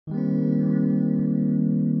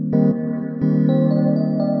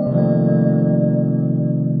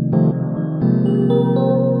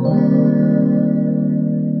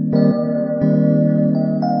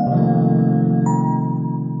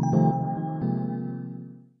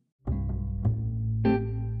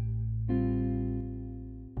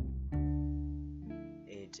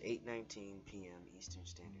7:17 p.m. Eastern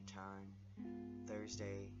Standard Time,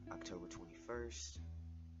 Thursday, October 21st,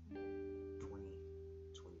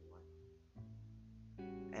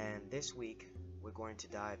 2021. And this week, we're going to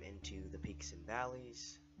dive into the peaks and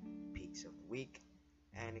valleys, peaks of the week,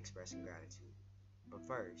 and expressing gratitude. But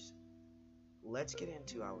first, let's get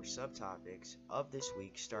into our subtopics of this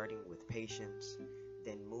week, starting with patience,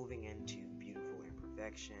 then moving into beautiful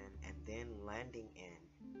imperfection, and then landing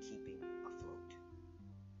in keeping afloat.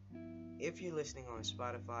 If you're listening on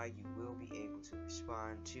Spotify, you will be able to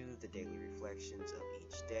respond to the daily reflections of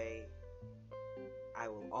each day. I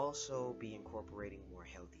will also be incorporating more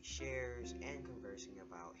healthy shares and conversing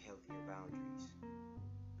about healthier boundaries.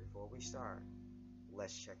 Before we start,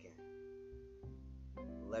 let's check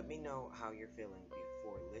in. Let me know how you're feeling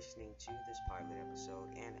before listening to this pilot episode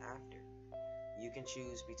and after. You can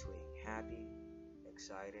choose between happy,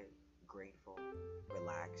 excited, grateful,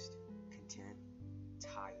 relaxed, content,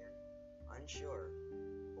 tired, unsure,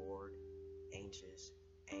 bored, anxious,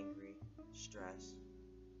 angry, stressed,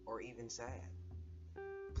 or even sad.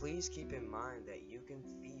 Please keep in mind that you can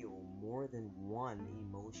feel more than one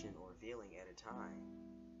emotion or feeling at a time,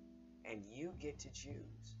 and you get to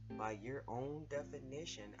choose by your own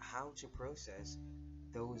definition how to process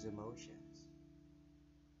those emotions.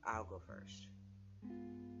 I'll go first.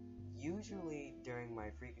 Usually during my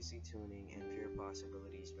frequency tuning and pure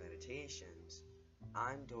possibilities meditations,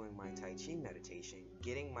 I'm doing my Tai Chi meditation,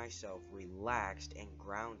 getting myself relaxed and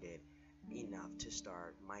grounded enough to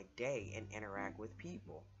start my day and interact with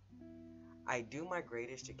people. I do my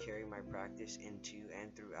greatest to carry my practice into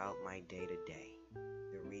and throughout my day to day.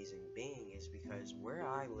 The reason being is because where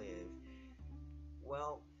I live,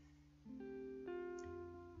 well,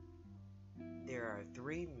 there are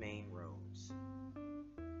three main roads,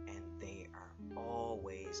 and they are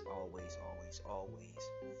always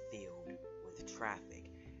filled with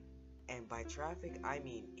traffic. And by traffic, I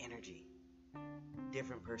mean energy,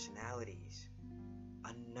 different personalities,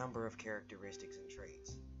 a number of characteristics and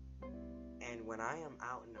traits. And when I am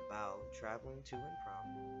out and about, traveling to and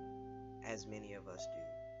from, as many of us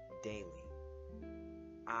do, daily,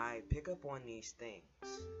 I pick up on these things.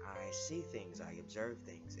 I see things, I observe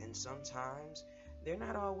things, and sometimes they're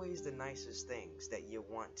not always the nicest things that you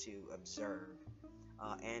want to observe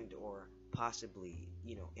and or possibly,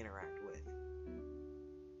 interact with.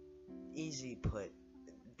 Easy put,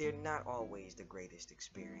 they're not always the greatest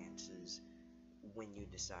experiences when you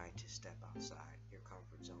decide to step outside your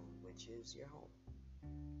comfort zone, which is your home.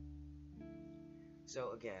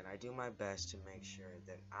 So again, I do my best to make sure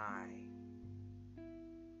that I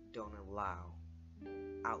don't allow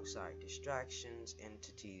outside distractions,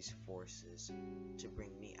 entities, forces to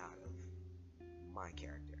bring me out of my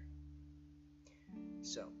character.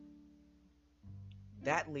 So,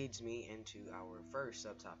 that leads me into our first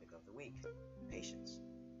subtopic of the week, patience.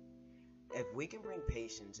 If we can bring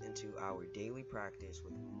patience into our daily practice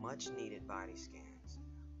with much needed body scans,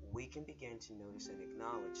 we can begin to notice and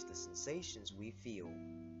acknowledge the sensations we feel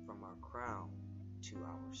from our crown to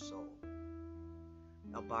our soul.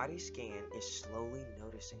 A body scan is slowly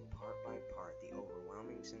noticing part by part the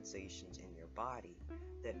overwhelming sensations in your body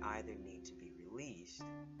that either need to be released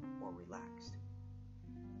or relaxed.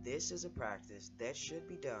 This is a practice that should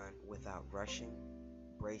be done without rushing,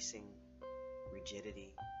 bracing,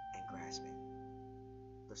 rigidity, and grasping.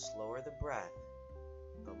 The slower the breath,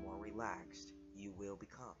 the more relaxed you will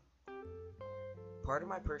become. Part of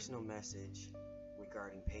my personal message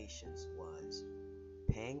regarding patience was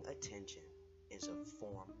paying attention is a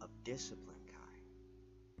form of discipline,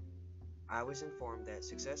 Kai. I was informed that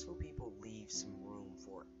successful people leave some room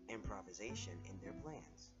for improvisation in their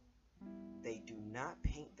plans. They do not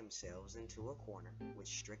paint themselves into a corner with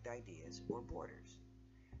strict ideas or borders.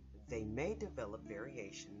 They may develop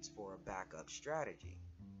variations for a backup strategy.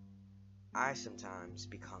 I sometimes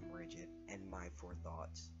become rigid in my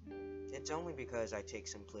forethoughts. It's only because I take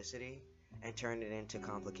simplicity and turn it into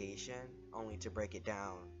complication, only to break it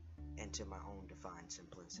down into my own defined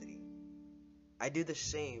simplicity. I do the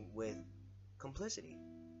same with complicity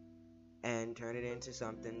and turn it into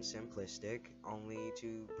something simplistic, only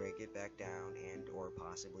to break it back down and or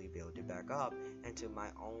possibly build it back up into my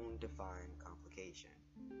own defined complication.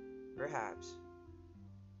 Perhaps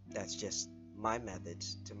that's just my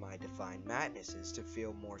methods to my defined madnesses to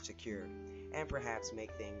feel more secure and perhaps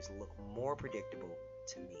make things look more predictable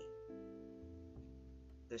to me.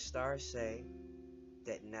 The stars say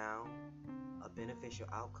that now a beneficial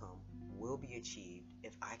outcome will be achieved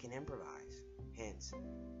if I can improvise. Hence,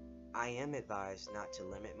 I am advised not to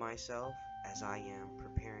limit myself as I am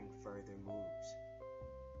preparing further moves,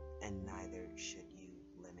 and neither should you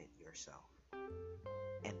limit yourself.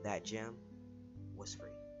 And that gem was free.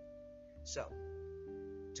 So,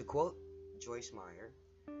 to quote Joyce Meyer,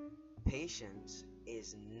 patience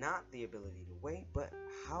is not the ability to wait, but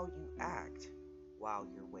how you act while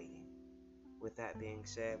you're waiting. With that being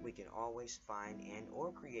said, we can always find and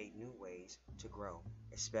or create new ways to grow,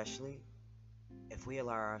 especially if we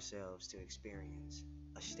allow ourselves to experience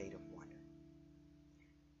a state of wonder.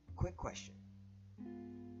 Quick question.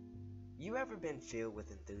 You ever been filled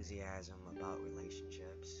with enthusiasm about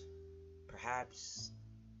relationships? Perhaps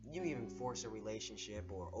you even force a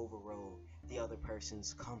relationship or overrode the other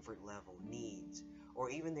person's comfort level, needs,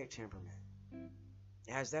 or even their temperament.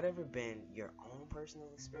 Has that ever been your own personal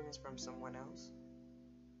experience from someone else?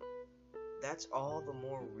 That's all the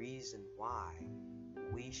more reason why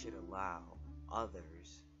we should allow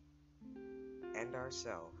others and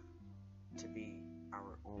ourselves to be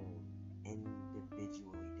our own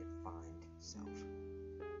individually defined self.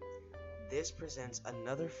 This presents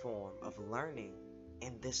another form of learning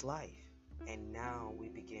in this life. And now we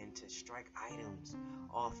begin to strike items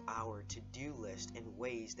off our to-do list in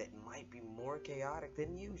ways that might be more chaotic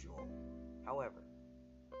than usual. However,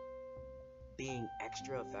 being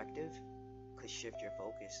extra effective could shift your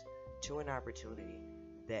focus to an opportunity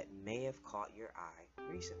that may have caught your eye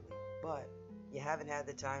recently, but you haven't had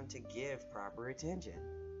the time to give proper attention.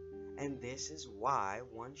 And this is why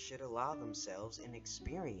one should allow themselves an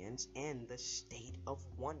experience in the state of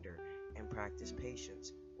wonder and practice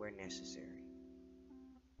patience where necessary.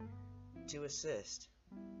 To assist,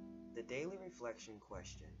 the daily reflection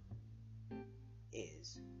question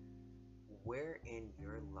is, where in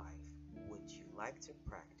your life would you like to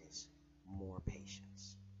practice more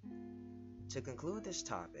patience? To conclude this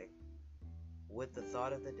topic with the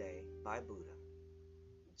thought of the day by Buddha,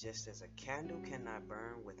 just as a candle cannot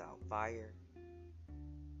burn without fire,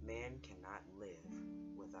 man cannot live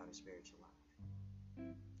without a spiritual life.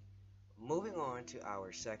 Moving on to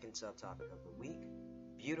our second subtopic of the week,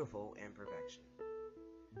 beautiful imperfection.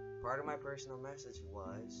 Part of my personal message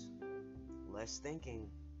was less thinking,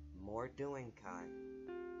 more doing, Kai.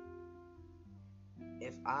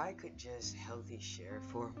 If I could just healthy share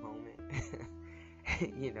for a moment,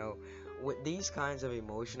 with these kinds of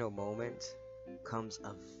emotional moments comes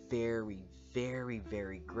a very, very,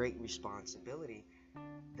 very great responsibility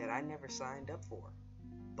that I never signed up for.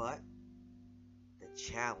 But the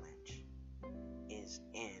challenge is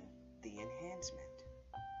in the enhancement.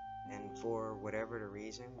 And for whatever the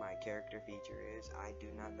reason my character feature is, I do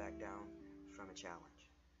not back down from a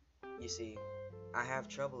challenge. You see, I have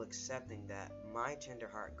trouble accepting that my tender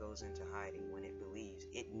heart goes into hiding when it believes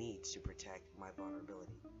it needs to protect my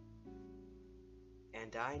vulnerability.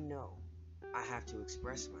 And I know I have to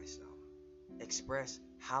express myself, express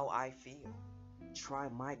how I feel, try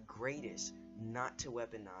my greatest not to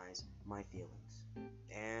weaponize my feelings.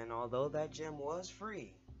 And although that gem was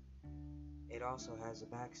free, it also has a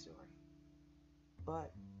backstory.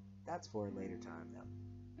 But that's for a later time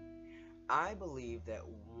though. I believe that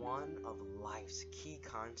one of life's key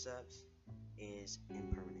concepts is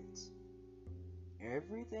impermanence.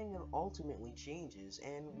 Everything ultimately changes,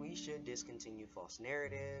 and we should discontinue false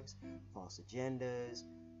narratives, false agendas,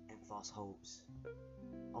 and false hopes.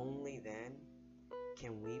 Only then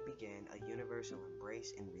can we begin a universal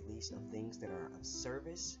embrace and release of things that are of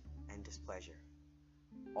service and displeasure.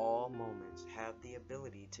 All moments have the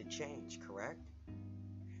ability to change, correct?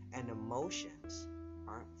 And emotions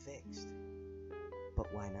aren't fixed.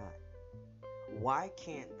 But why not? Why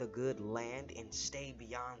can't the good land and stay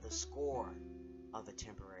beyond the score of a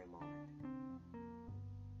temporary moment?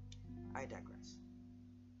 I digress.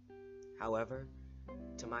 However,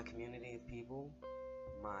 to my community of people,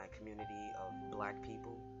 my community of black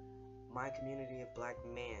people, my community of black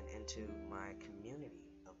men, and to my community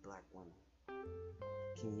of black women,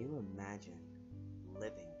 can you imagine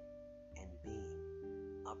living and being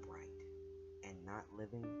upright and not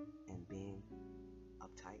living and being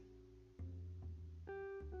uptight?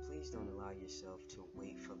 Please don't allow yourself to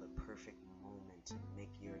wait for the perfect moment to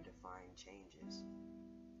make your defined changes.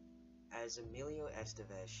 As Emilio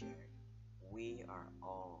Estevez shared, we are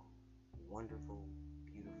all wonderful,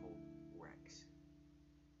 beautiful wrecks.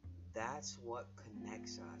 That's what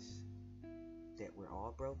connects us, that we're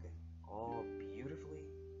all broken, all beautifully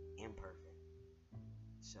imperfect.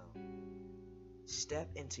 So, step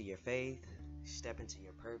into your faith, step into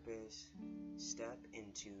your purpose, step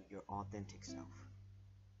into your authentic self.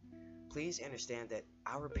 Please understand that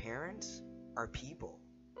our parents are people,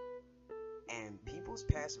 and people's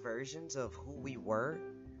past versions of who we were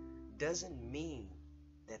doesn't mean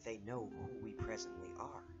that they know who we presently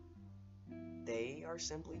are. They are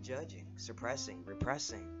simply judging, suppressing,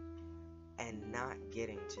 repressing, and not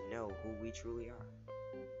getting to know who we truly are.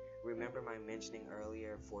 Remember my mentioning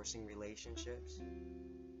earlier forcing relationships?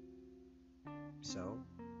 So,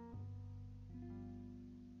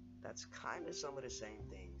 that's kind of some of the same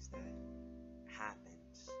things that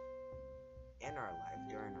happens in our life,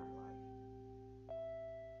 during our life,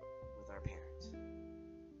 with our parents.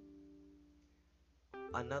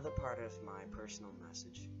 Another part of my personal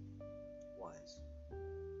message was,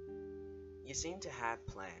 you seem to have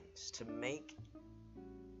plans to make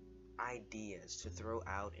ideas to throw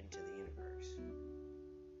out into the universe.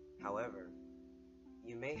 However,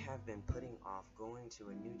 you may have been putting off going to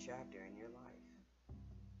a new chapter in your life.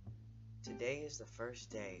 Today is the first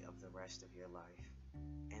day of the rest of your life,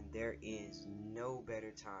 and there is no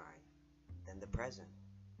better time than the present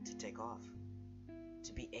to take off.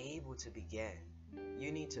 To be able to begin,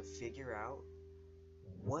 you need to figure out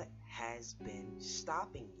what has been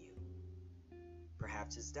stopping you.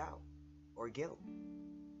 Perhaps it's doubt, or guilt,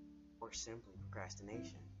 or simply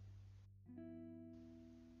procrastination.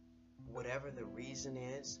 Whatever the reason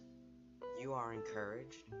is, you are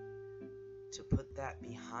encouraged to put that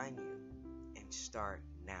behind you and start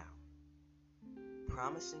now.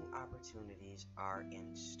 Promising opportunities are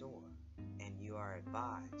in store, and you are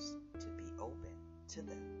advised to be open to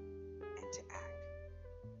them and to act.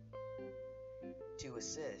 To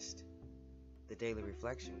assist, the daily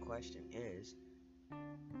reflection question is,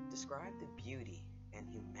 describe the beauty and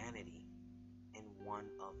humanity in one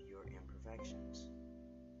of your imperfections.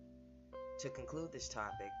 To conclude this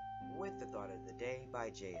topic with the thought of the day by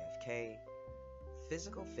JFK,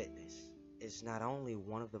 physical fitness is not only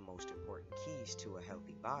one of the most important keys to a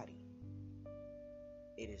healthy body,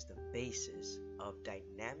 it is the basis of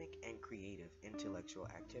dynamic and creative intellectual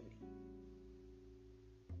activity.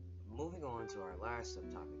 Moving on to our last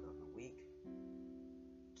subtopic of the week,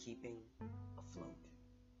 keeping afloat.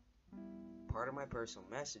 Part of my personal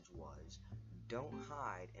message was, don't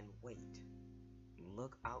hide and wait.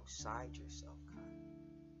 Look outside yourself, Kyle.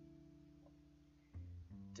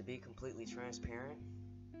 To be completely transparent,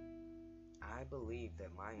 I believe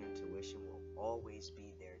that my intuition will always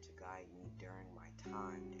be there to guide me during my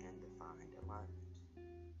timed and defined alignments.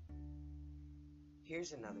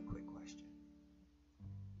 Here's another quick question.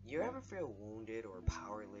 You ever feel wounded or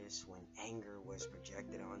powerless when anger was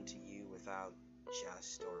projected onto you without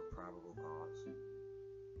just or probable cause?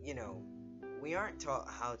 You know, we aren't taught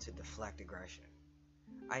how to deflect aggression.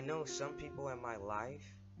 I know some people in my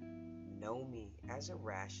life know me as a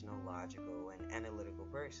rational, logical, and analytical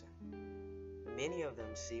person. Many of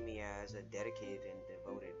them see me as a dedicated and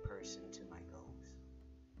devoted person to my goals.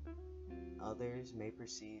 Others may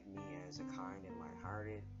perceive me as a kind and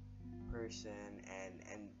lighthearted person,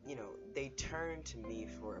 and they turn to me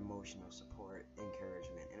for emotional support,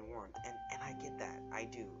 encouragement, and warmth. And I get that. I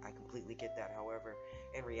do. I completely get that. However,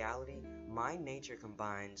 in reality, my nature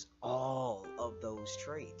combines all of those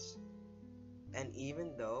traits. And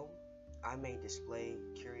even though I may display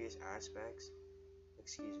various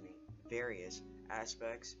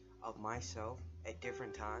aspects of myself at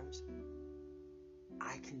different times,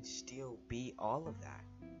 I can still be all of that.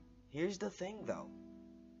 Here's the thing though.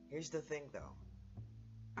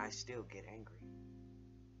 I still get angry.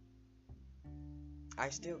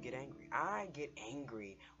 I get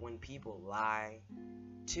angry when people lie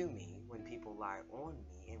to me, when people lie on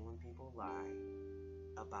me, and when people lie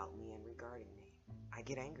about me and regarding me. I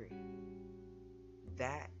get angry.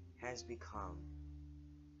 That has become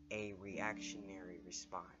a reactionary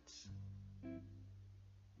response.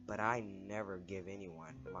 But I never give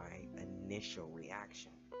anyone my initial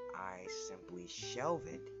reaction. I simply shelve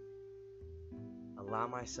it, allow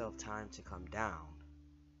myself time to come down,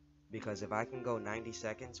 because if I can go 90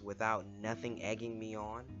 seconds without nothing egging me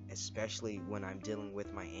on, especially when I'm dealing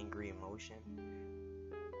with my angry emotion,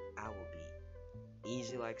 I will be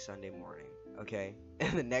easy like Sunday morning, okay?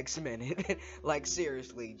 And the next minute, like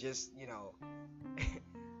seriously, just,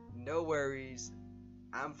 no worries,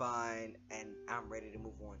 I'm fine, and I'm ready to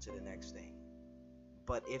move on to the next thing.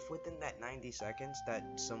 But if within that 90 seconds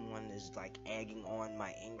that someone is like egging on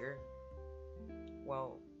my anger,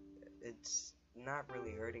 well, it's not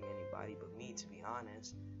really hurting anybody but me, to be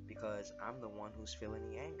honest, because I'm the one who's feeling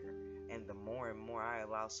the anger. And the more and more I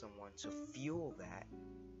allow someone to fuel that,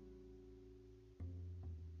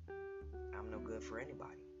 I'm no good for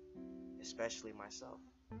anybody, especially myself.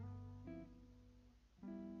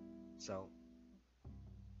 So,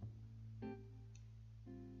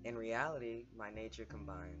 in reality, my nature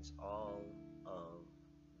combines all of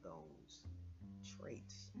those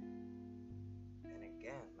traits. And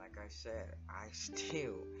again, like I said, I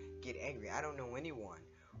still get angry. I don't know anyone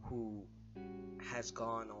who has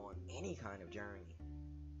gone on any kind of journey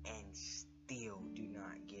and still do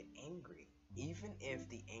not get angry, even if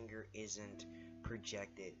the anger isn't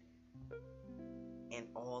projected in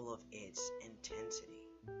all of its intensity,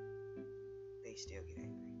 they still get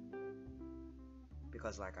angry.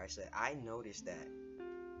 Because, like I said, I noticed that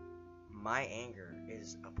my anger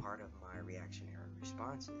is a part of my reactionary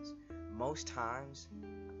responses. Most times,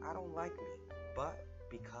 I don't like me, but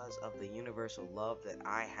because of the universal love that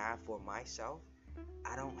I have for myself,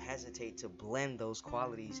 I don't hesitate to blend those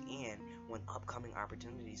qualities in when upcoming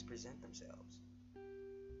opportunities present themselves.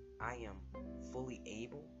 I am fully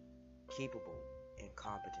able, capable, and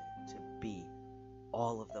competent to be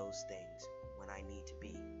all of those things when I need to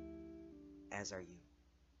be, as are you.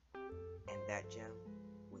 And that gem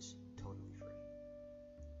was totally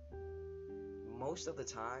free. Most of the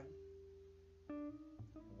time,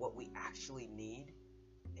 what we actually need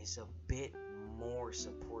is a bit more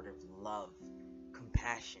supportive love,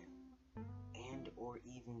 compassion, and or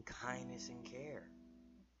even kindness and care.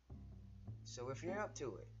 So if you're up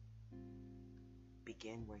to it,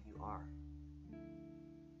 begin where you are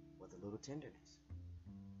with a little tenderness.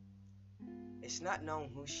 It's not known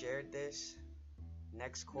who shared this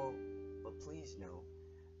next quote, but please know,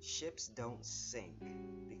 ships don't sink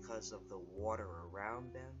because of the water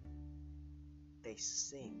around them. They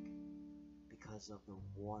sink because of the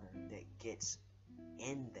water that gets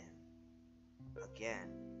in them. Again,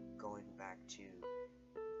 going back to,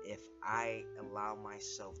 if I allow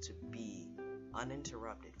myself to be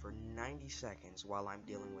uninterrupted for 90 seconds while I'm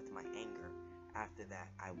dealing with my anger, after that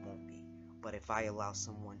I won't be. But if I allow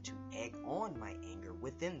someone to egg on my anger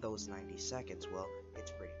within those 90 seconds, well, it's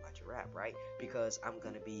pretty much a wrap, right? Because I'm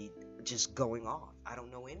going to be just going off. I don't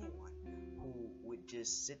know anyone who would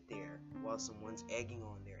just sit there while someone's egging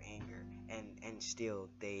on their anger and still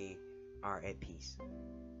they are at peace.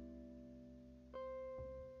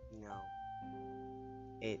 No,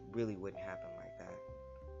 it really wouldn't happen like that.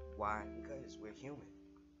 Why? Because we're human.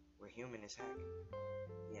 We're human as heck.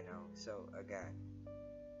 So again,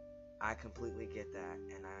 I completely get that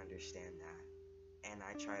and I understand that. And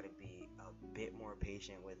I try to be a bit more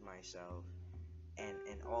patient with myself and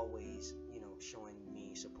always, showing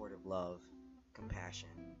me supportive love, compassion,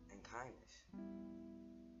 and kindness.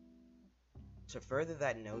 To further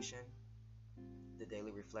that notion, the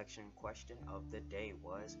daily reflection question of the day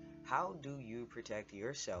was, how do you protect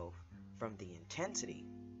yourself from the intensity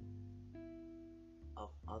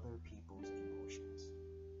of other people's emotions?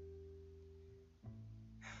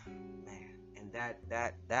 Man, and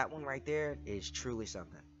that one right there is truly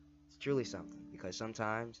something. It's truly something, because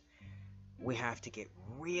sometimes we have to get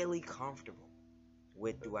really comfortable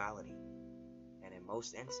with duality. And in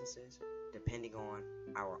most instances, depending on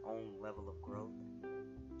our own level of growth,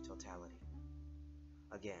 totality.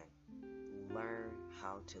 Again, learn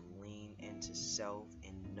how to lean into self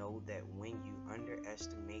and know that when you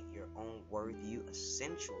underestimate your own worth, you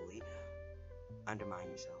essentially undermine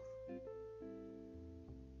yourself.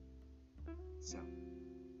 So,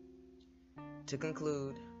 to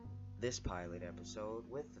conclude this pilot episode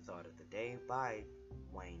with the thought of the day by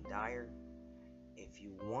Wayne Dyer, if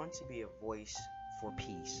you want to be a voice for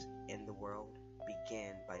peace in the world,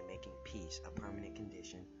 begin by making peace a permanent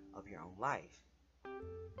condition of your own life.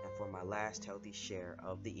 And for my last healthy share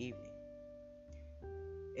of the evening,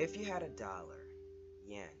 if you had $1,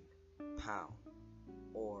 yen, pound,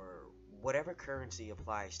 or whatever currency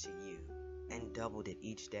applies to you and doubled it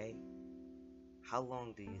each day, how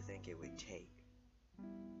long do you think it would take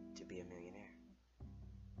to be a millionaire?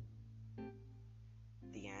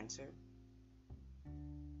 The answer?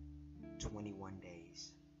 21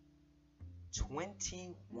 days.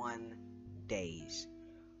 21 days.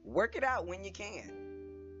 Work it out when you can.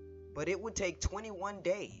 But it would take 21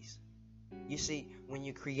 days. You see, when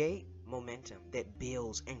you create momentum that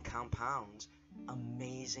builds and compounds,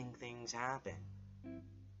 amazing things happen.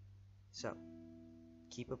 So,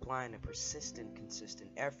 keep applying a persistent,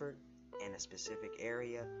 consistent effort in a specific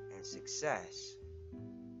area, and success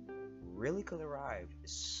really could arrive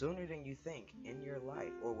sooner than you think in your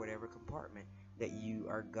life, or whatever compartment that you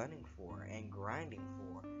are gunning for and grinding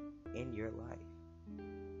for in your life.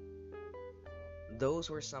 Those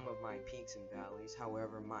were some of my peaks and valleys.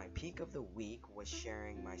 However, my peak of the week was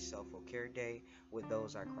sharing my self-care day with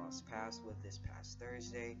those I crossed paths with this past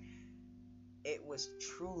Thursday. It was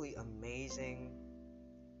truly amazing.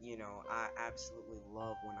 I absolutely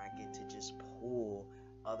love when I get to just pull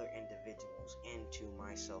other individuals into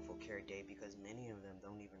my self-care day, because many of them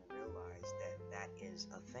don't even realize that that is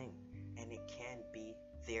a thing, and it can be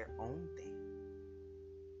their own thing.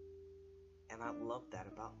 And I love that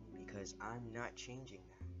about me, because I'm not changing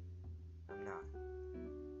that. I'm not.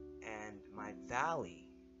 And my valley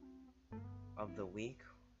of the week,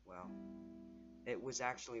 well, it was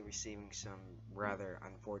actually receiving some rather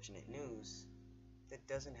unfortunate news that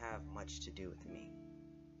doesn't have much to do with me.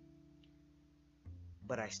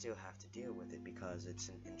 But I still have to deal with it because it's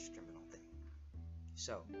an instrumental thing.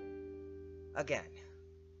 So, again,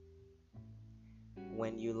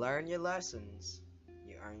 when you learn your lessons,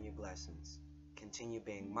 you earn your blessings. Continue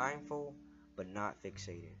being mindful, but not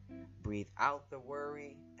fixated. Breathe out the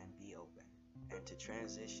worry and be open. And to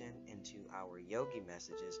transition into our yogi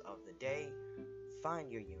messages of the day,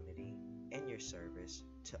 find your unity in your service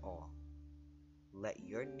to all. Let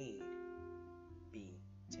your need be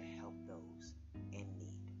to help those in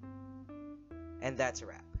need. And that's a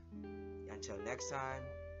wrap. Until next time,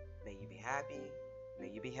 may you be happy, may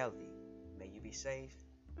you be healthy, may you be safe,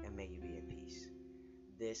 and may you be at peace.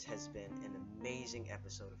 This has been an amazing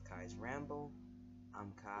episode of Kai's Ramble.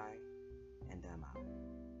 I'm Kai, and I'm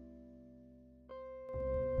out.